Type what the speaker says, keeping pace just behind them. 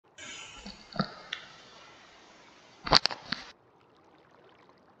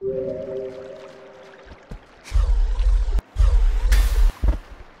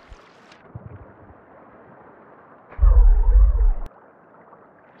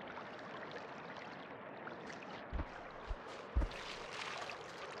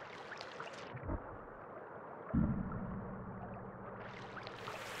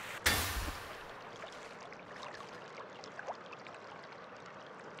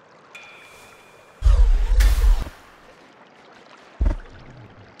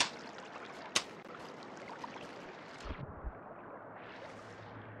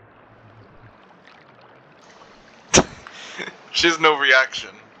She has no reaction.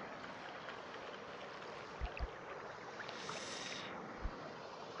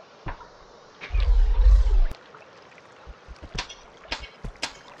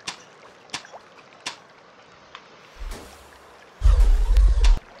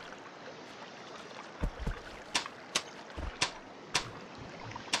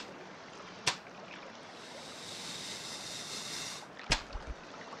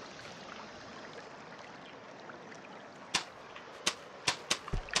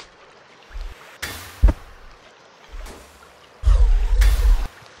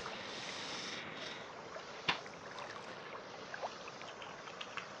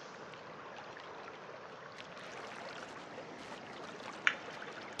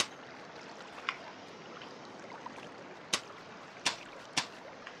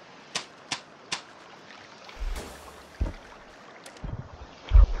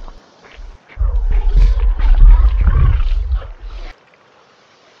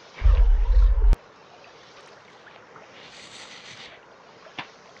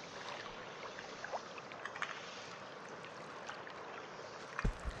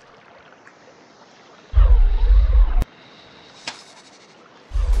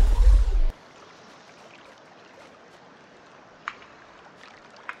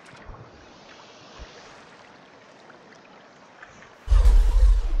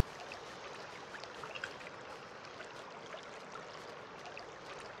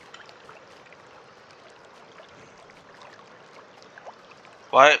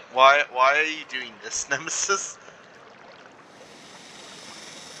 Why are you doing this, Nemesis?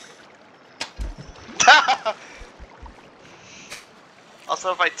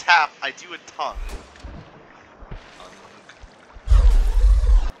 Also, if I tap, I do a tongue.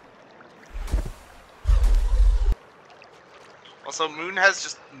 Also, Moon has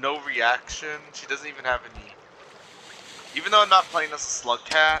just no reaction. She doesn't even have any. Even though I'm not playing as a slug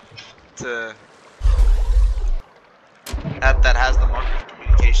cat, that has the mark of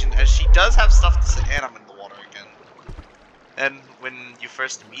communication, as she does have stuff to say. And I'm in the water again. And when you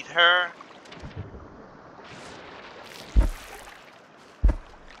first meet her,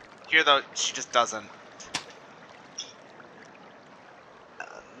 here though, she just doesn't.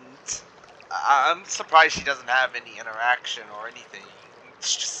 And I'm surprised she doesn't have any interaction or anything.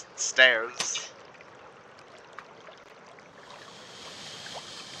 She just stares.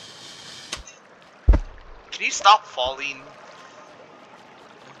 Can you stop falling?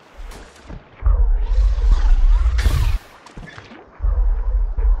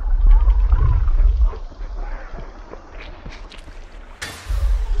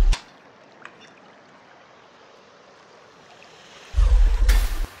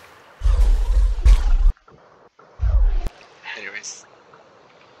 Anyways.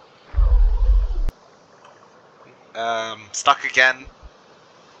 Stuck again.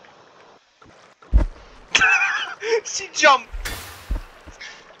 She jumped!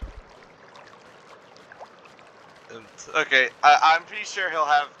 Okay, I'm pretty sure he'll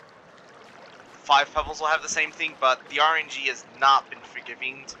have... 5 pebbles will have the same thing, but the RNG has not been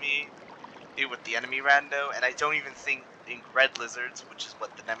forgiving to me with the enemy rando, and I don't even think ink red lizards, which is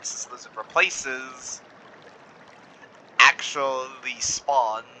what the nemesis lizard replaces, actually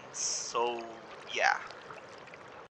spawns, so yeah.